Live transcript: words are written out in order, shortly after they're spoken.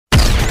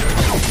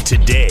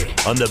today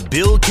on The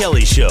Bill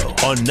Kelly Show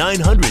on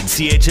 900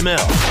 CHML.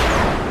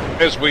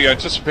 As we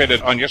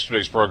anticipated on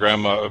yesterday's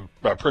program,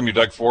 Premier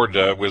Doug Ford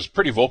was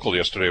pretty vocal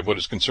yesterday about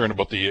his concern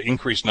about the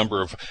increased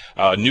number of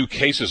new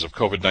cases of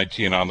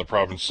COVID-19 on the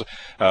province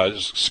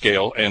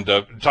scale, and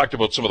talked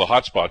about some of the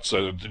hotspots.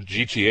 The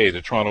GTA,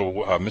 the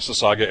Toronto,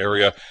 Mississauga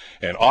area,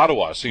 and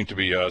Ottawa seem to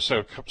be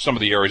some of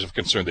the areas of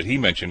concern that he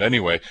mentioned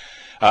anyway.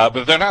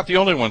 But they're not the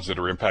only ones that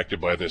are impacted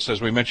by this.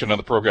 As we mentioned on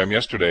the program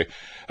yesterday,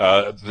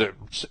 the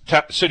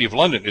City of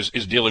London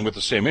is dealing with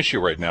the same issue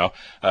right now.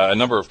 A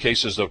number of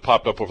cases have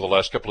popped up over the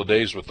last couple of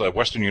days with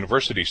Western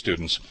University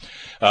students.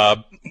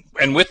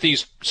 And with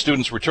these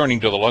students returning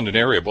to the London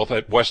area, both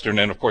at Western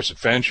and, of course, at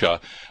Fanshawe,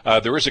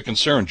 there is a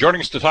concern.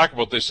 Joining us to talk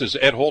about this is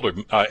Ed Holder.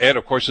 Ed,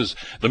 of course, is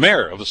the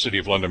Mayor of the City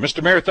of London.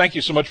 Mr. Mayor, thank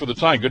you so much for the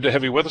time. Good to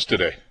have you with us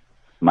today.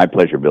 My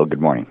pleasure, Bill.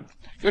 Good morning.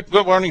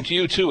 Good morning to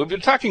you, too. I've been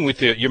talking with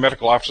your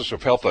medical officer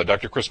of health,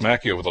 Dr. Chris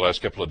Mackey, over the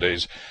last couple of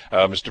days,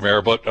 Mr. Mayor,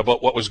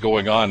 about what was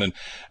going on. And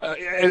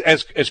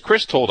as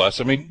Chris told us,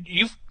 I mean,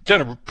 you've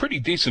done a pretty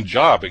decent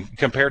job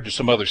compared to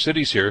some other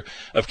cities here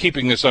of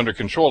keeping this under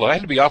control. It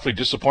had to be awfully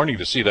disappointing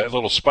to see that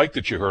little spike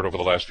that you heard over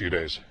the last few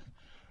days.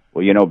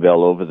 Well, you know,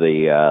 Bill, over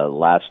the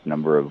last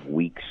number of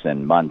weeks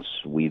and months,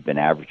 we've been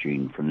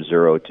averaging from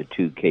 0 to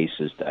 2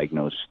 cases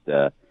diagnosed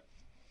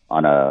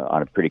on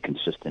a pretty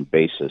consistent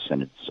basis,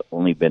 and it's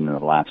only been in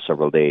the last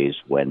several days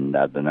when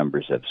the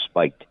numbers have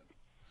spiked,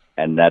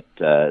 and that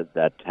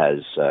has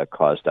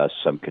caused us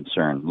some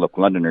concern. Look,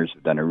 Londoners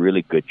have done a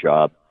really good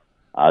job.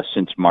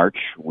 Since March,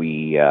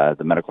 the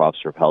medical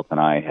officer of health and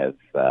I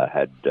have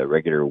had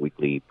regular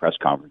weekly press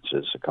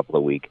conferences a couple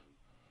of weeks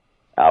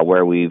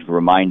where we've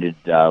reminded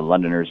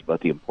Londoners about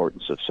the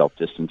importance of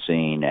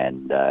self-distancing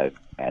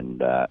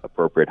and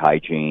appropriate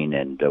hygiene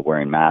and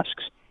wearing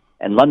masks,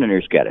 and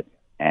Londoners get it.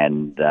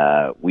 And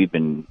we've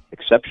been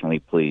exceptionally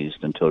pleased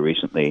until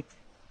recently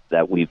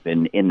that we've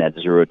been in that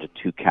 0 to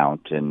 2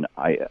 count. And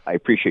I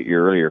appreciate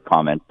your earlier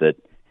comment that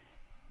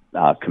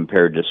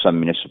compared to some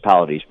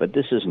municipalities, but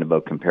this isn't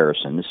about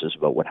comparison. This is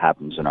about what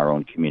happens in our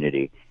own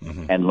community.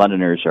 Mm-hmm. And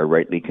Londoners are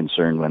rightly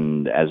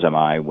concerned, as am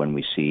I, when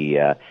we see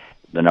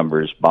the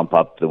numbers bump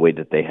up the way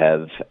that they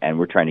have. And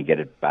we're trying to get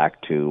it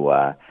back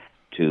to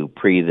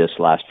pre this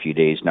last few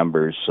days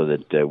numbers so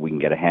that we can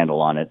get a handle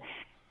on it.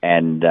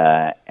 And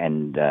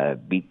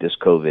beat this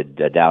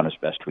COVID down as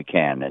best we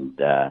can,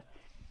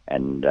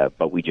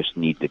 but we just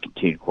need the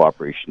continued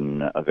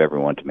cooperation of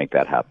everyone to make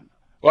that happen.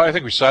 Well, I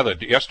think we saw that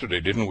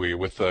yesterday, didn't we?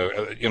 With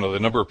the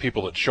number of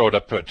people that showed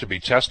up to be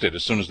tested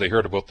as soon as they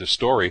heard about this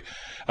story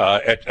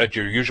at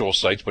your usual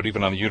sites, but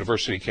even on the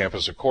university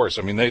campus, of course.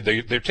 I mean,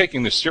 they're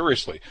taking this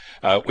seriously,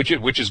 which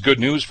is good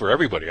news for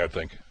everybody, I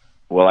think.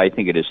 Well, I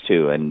think it is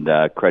too, and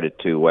credit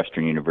to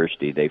Western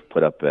University. They've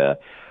put up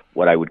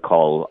what I would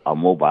call a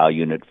mobile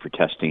unit for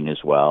testing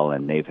as well.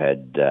 And they've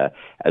had,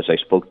 as I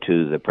spoke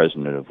to the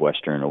president of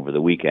Western over the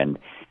weekend,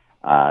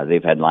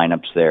 they've had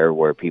lineups there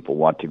where people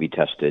want to be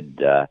tested.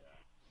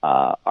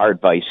 Our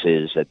advice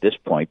is at this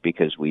point,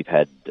 because we've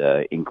had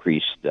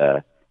increased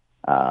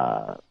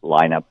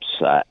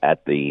lineups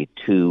at the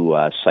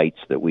 2 sites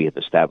that we have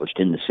established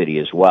in the city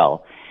as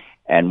well.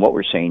 And what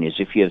we're saying is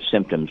if you have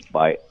symptoms,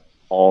 by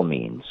all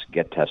means,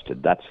 get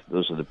tested.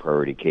 Those are the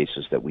priority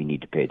cases that we need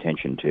to pay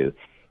attention to.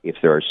 If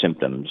there are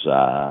symptoms,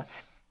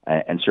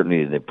 and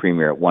certainly the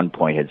Premier at one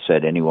point had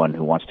said anyone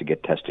who wants to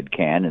get tested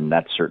can, and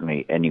that's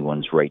certainly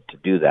anyone's right to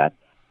do that.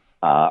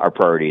 Our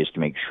priority is to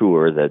make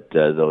sure that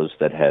those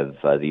that have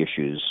the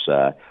issues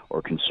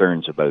or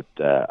concerns about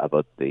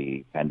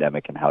the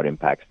pandemic and how it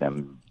impacts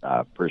them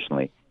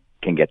personally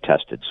can get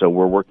tested. So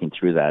we're working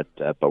through that,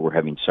 but we're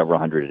having several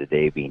hundred a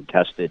day being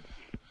tested.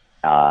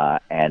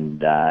 And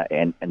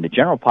the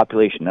general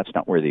population, that's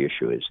not where the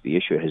issue is. The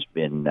issue has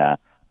been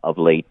of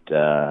late,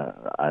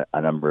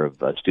 a number of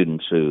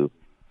students who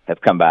have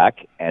come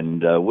back,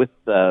 and with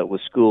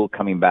school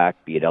coming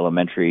back, be it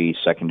elementary,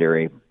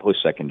 secondary,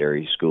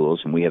 post-secondary schools,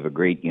 and we have a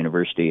great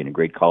university and a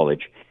great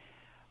college,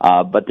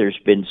 but there's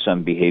been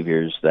some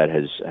behaviors that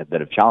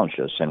have challenged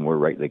us, and we're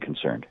rightly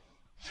concerned.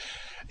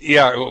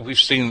 Yeah, well, we've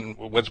seen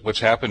what's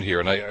happened here,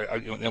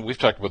 and we've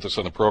talked about this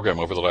on the program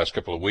over the last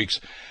couple of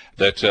weeks,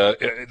 that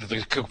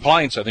the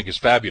compliance, I think, is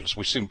fabulous.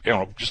 We've seen,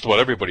 just about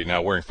everybody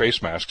now wearing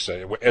face masks,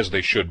 as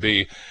they should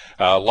be.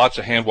 Lots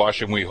of hand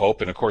washing, we hope,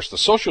 and of course the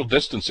social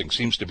distancing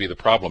seems to be the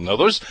problem. Now,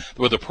 those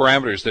were the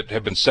parameters that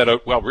have been set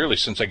out, well, really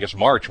since, I guess,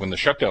 March when the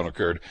shutdown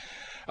occurred.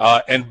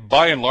 And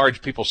by and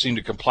large, people seem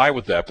to comply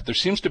with that. But there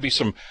seems to be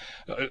some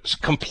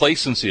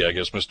complacency, I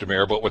guess, Mr.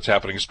 Mayor, about what's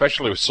happening,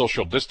 especially with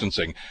social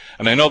distancing.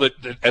 And I know that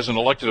as an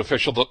elected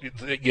official,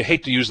 you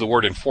hate to use the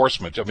word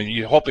enforcement. I mean,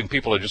 you're hoping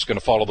people are just going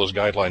to follow those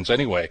guidelines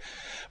anyway.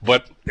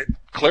 But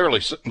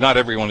clearly, not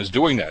everyone is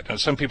doing that. And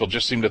some people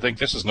just seem to think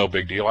this is no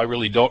big deal. I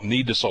really don't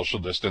need to social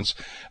distance.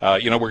 We're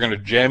going to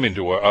jam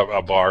into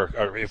a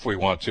bar if we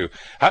want to.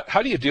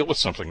 How do you deal with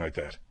something like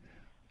that?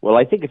 Well,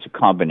 I think it's a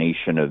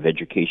combination of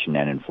education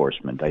and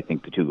enforcement. I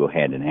think the two go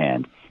hand in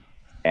hand.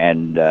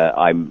 And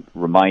I'm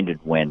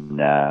reminded when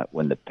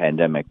the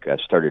pandemic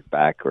started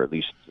back, or at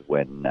least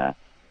when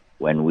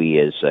when we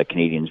as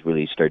Canadians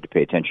really started to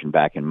pay attention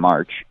back in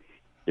March,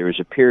 there was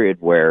a period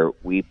where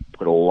we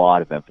put a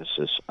lot of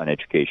emphasis on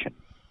education.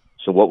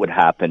 So what would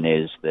happen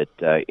is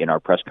that in our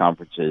press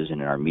conferences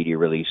and in our media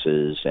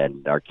releases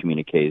and our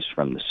communiques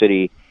from the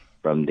city,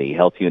 from the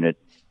health unit,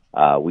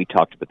 we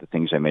talked about the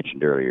things I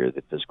mentioned earlier,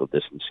 the physical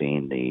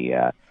distancing,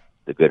 the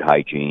good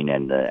hygiene,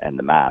 and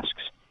the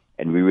masks.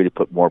 And we really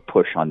put more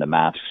push on the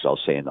masks, I'll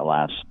say, in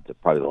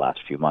probably the last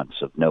few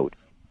months of note.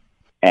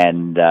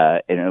 And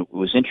it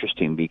was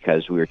interesting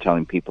because we were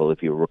telling people,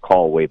 if you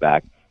recall way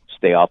back,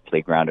 stay off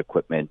playground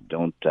equipment,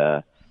 don't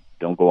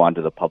go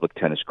onto the public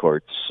tennis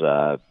courts,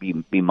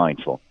 be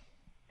mindful.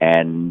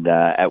 And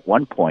at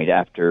one point,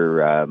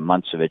 after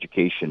months of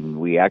education,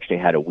 we actually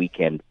had a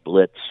weekend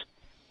blitz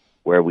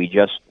where we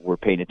just were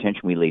paying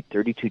attention. We laid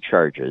 32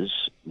 charges.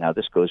 Now,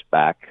 this goes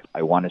back,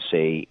 I want to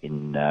say,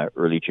 in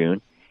early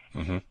June.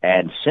 Mm-hmm.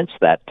 And since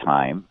that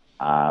time,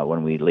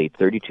 when we laid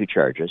 32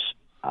 charges,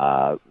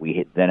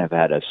 we then have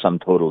had a sum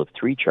total of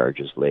 3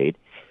 charges laid.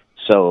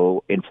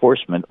 So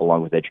enforcement,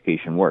 along with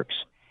education, works.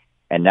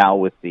 And now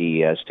with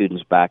the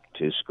students back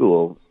to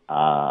school,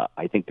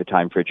 I think the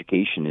time for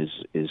education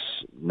is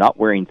not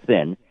wearing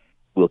thin.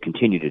 We'll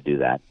continue to do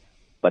that.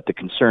 But the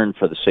concern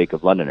for the sake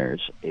of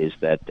Londoners is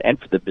that, and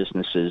for the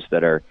businesses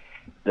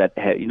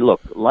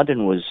look,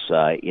 London was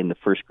in the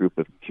first group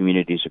of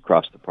communities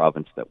across the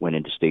province that went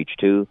into stage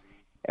 2,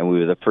 and we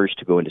were the first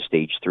to go into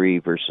stage 3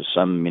 versus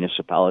some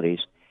municipalities,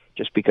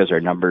 just because our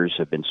numbers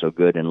have been so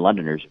good and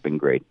Londoners have been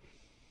great.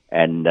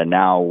 And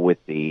now with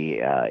the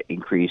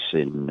increase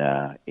in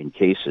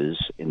cases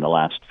in the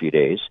last few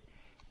days,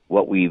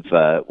 what we've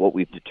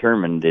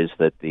determined is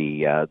that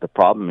the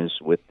problem is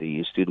with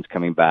the students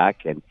coming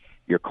back. And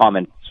your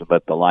comments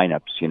about the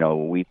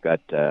lineups, we've got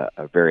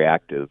a very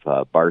active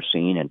bar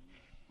scene, and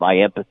my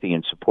empathy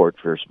and support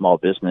for small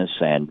business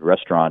and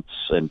restaurants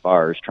and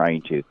bars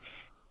trying to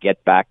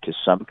get back to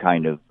some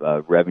kind of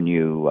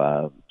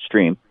revenue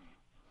stream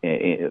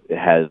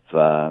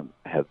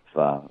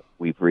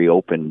we've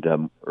reopened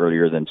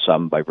earlier than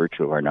some by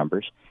virtue of our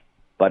numbers.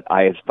 But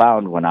I have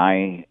found when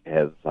I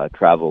have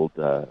traveled,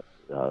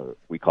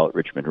 we call it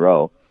Richmond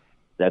Row,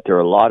 that there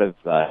are a lot of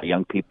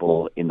young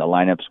people in the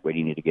lineups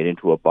waiting to get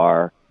into a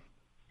bar,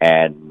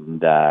 and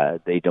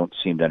they don't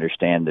seem to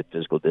understand that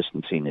physical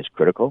distancing is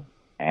critical,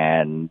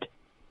 and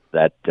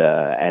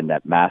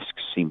that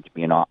masks seem to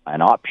be an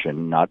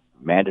option, not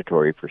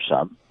mandatory for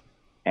some.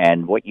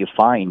 And what you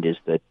find is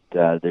that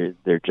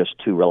they're just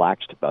too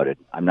relaxed about it.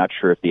 I'm not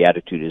sure if the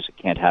attitude is it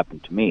can't happen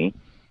to me,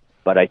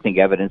 but I think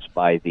evidenced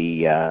by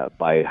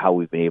by how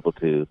we've been able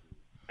to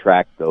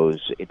track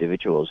those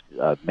individuals,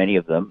 many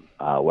of them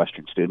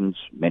Western students,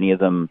 many of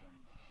them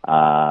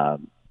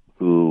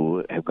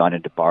who have gone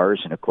into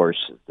bars, and of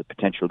course the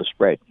potential to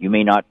spread. You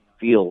may not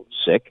feel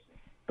sick,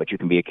 but you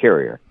can be a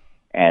carrier.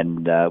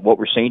 And what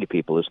we're saying to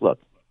people is, look,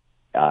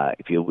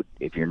 if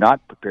you're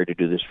not prepared to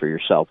do this for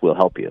yourself, we'll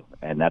help you,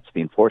 and that's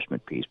the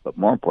enforcement piece. But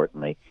more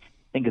importantly,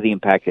 think of the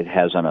impact it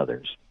has on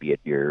others, be it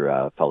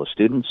your fellow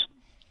students,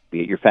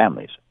 be it your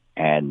families,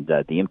 and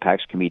the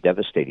impacts can be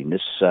devastating.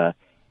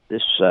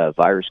 This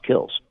virus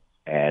kills,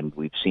 and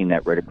we've seen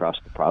that right across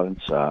the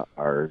province.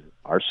 Our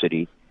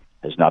city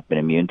has not been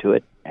immune to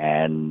it,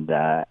 and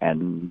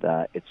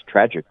it's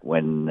tragic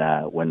when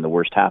the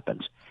worst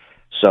happens.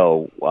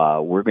 So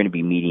we're going to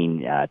be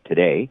meeting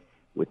today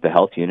with the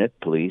health unit,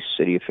 police,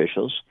 city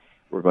officials.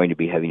 We're going to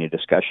be having a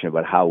discussion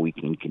about how we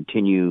can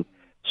continue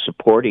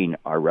supporting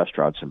our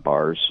restaurants and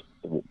bars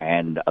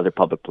and other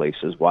public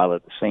places while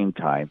at the same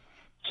time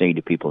saying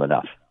to people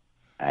enough.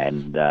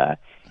 And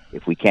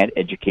if we can't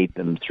educate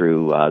them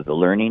through the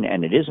learning,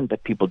 and it isn't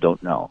that people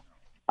don't know,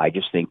 I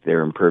just think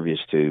they're impervious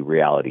to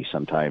reality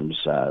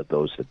sometimes,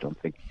 those that don't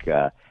think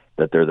that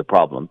they're the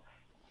problem.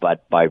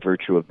 But by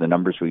virtue of the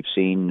numbers we've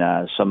seen,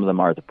 some of them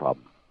are the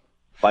problem.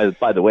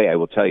 By the way, I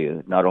will tell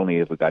you, not only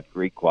have we got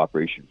great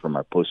cooperation from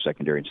our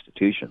post-secondary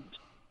institutions,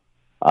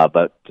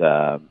 but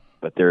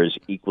they're as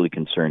equally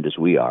concerned as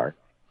we are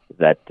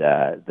that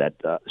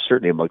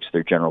certainly amongst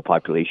their general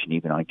population,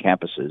 even on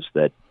campuses,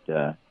 that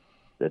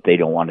they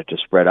don't want it to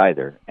spread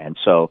either. And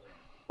so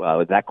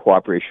that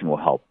cooperation will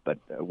help, but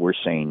we're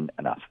saying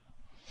enough.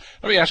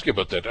 Let me ask you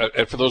about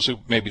that. For those who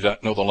maybe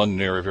don't know the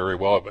London area very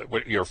well, but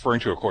what you're referring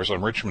to, of course,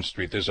 on Richmond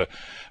Street, there's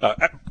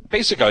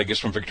basically, I guess,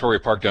 from Victoria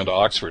Park down to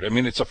Oxford. I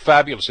mean, it's a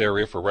fabulous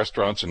area for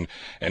restaurants and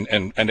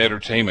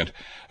entertainment.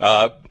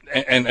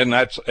 And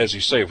that's, as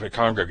you say, if we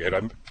congregate.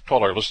 I've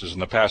told our listeners in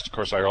the past, of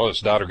course, our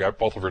oldest daughter got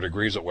both of her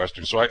degrees at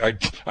Western, so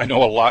I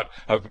know a lot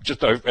of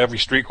just every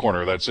street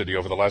corner of that city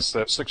over the last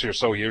 6 or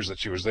so years that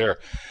she was there.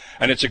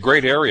 And it's a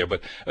great area,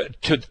 but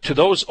to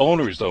those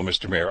owners, though,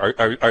 Mr. Mayor,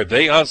 are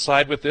they on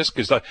side with this?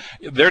 Because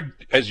they're,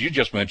 as you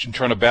just mentioned,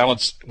 trying to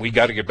balance. We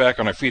got to get back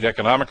on our feet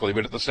economically,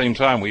 but at the same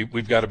time,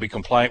 we've got to be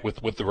compliant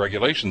with the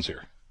regulations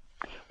here.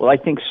 Well, I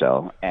think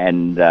so,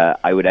 and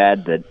I would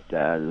add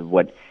that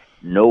what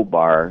no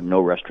bar,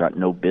 no restaurant,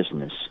 no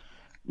business,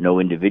 no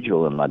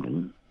individual in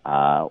London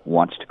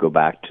wants to go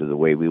back to the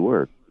way we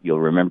were. You'll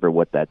remember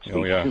what that stage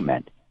 2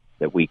 meant,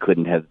 that we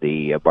couldn't have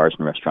the bars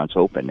and restaurants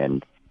open,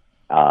 and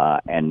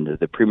and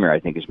the Premier, I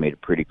think, has made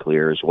it pretty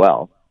clear as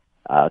well,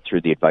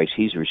 through the advice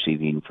he's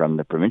receiving from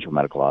the Provincial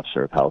Medical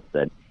Officer of Health,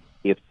 that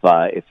if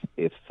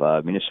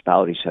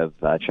municipalities have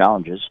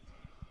challenges,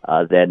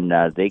 then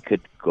they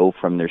could go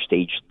from their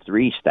stage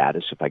 3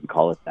 status, if I can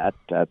call it that.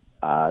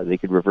 They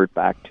could revert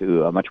back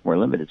to a much more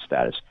limited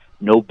status.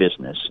 No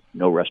business,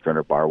 no restaurant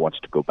or bar wants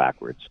to go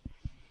backwards.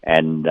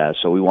 And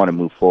so we want to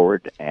move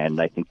forward, and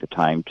I think the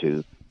time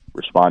to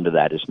respond to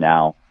that is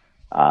now,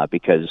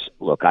 because,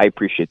 look, I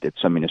appreciate that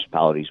some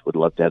municipalities would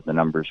love to have the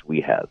numbers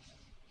we have.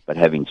 But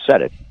having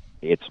said it,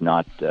 it's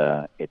not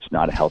a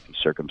healthy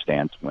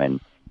circumstance when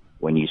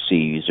you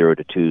see 0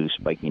 to 2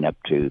 spiking up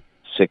to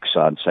 6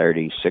 on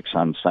Saturday, 6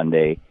 on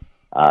Sunday,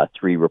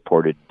 3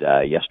 reported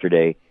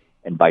yesterday.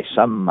 And by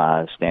some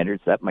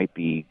standards, that might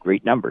be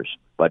great numbers,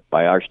 but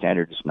by our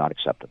standards, it's not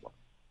acceptable.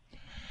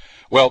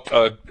 Well,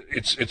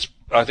 it's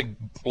I think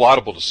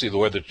laudable to see the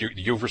way that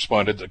you've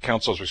responded, the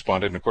council has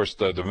responded, and of course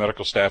the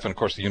medical staff, and of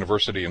course the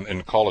university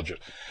and college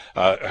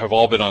have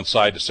all been on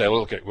side to say,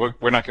 look,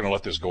 we're not going to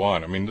let this go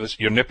on. I mean,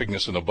 you're nipping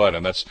this in the bud,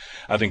 and that's,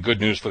 I think,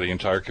 good news for the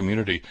entire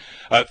community.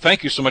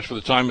 Thank you so much for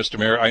the time, Mr.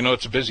 Mayor. I know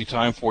it's a busy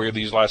time for you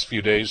these last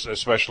few days,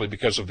 especially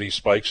because of these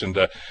spikes, and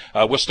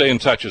we'll stay in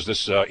touch as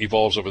this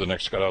evolves over the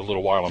next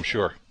little while, I'm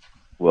sure.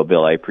 Well,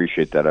 Bill, I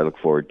appreciate that. I look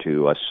forward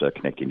to us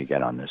connecting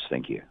again on this.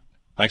 Thank you.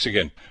 Thanks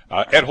again.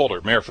 Ed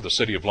Holder, Mayor for the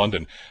City of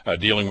London,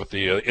 dealing with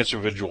the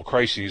individual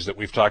crises that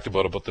we've talked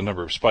about the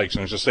number of spikes.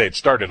 And as I say, it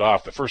started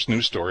off, the first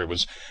news story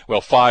was,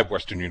 5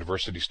 Western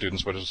University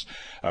students, but as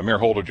Mayor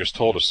Holder just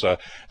told us,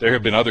 there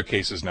have been other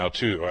cases now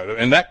too.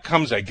 And that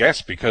comes, I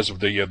guess, because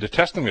of the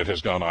testing that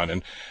has gone on.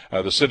 And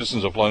the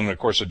citizens of London, of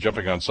course, are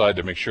jumping on side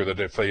to make sure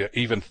that if they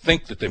even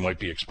think that they might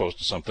be exposed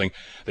to something,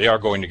 they are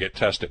going to get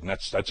tested. And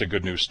that's a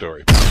good news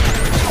story.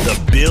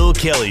 The Bill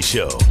Kelly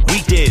Show,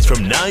 weekdays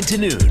from 9 to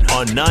noon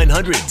on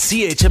 900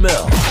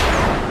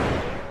 CHML.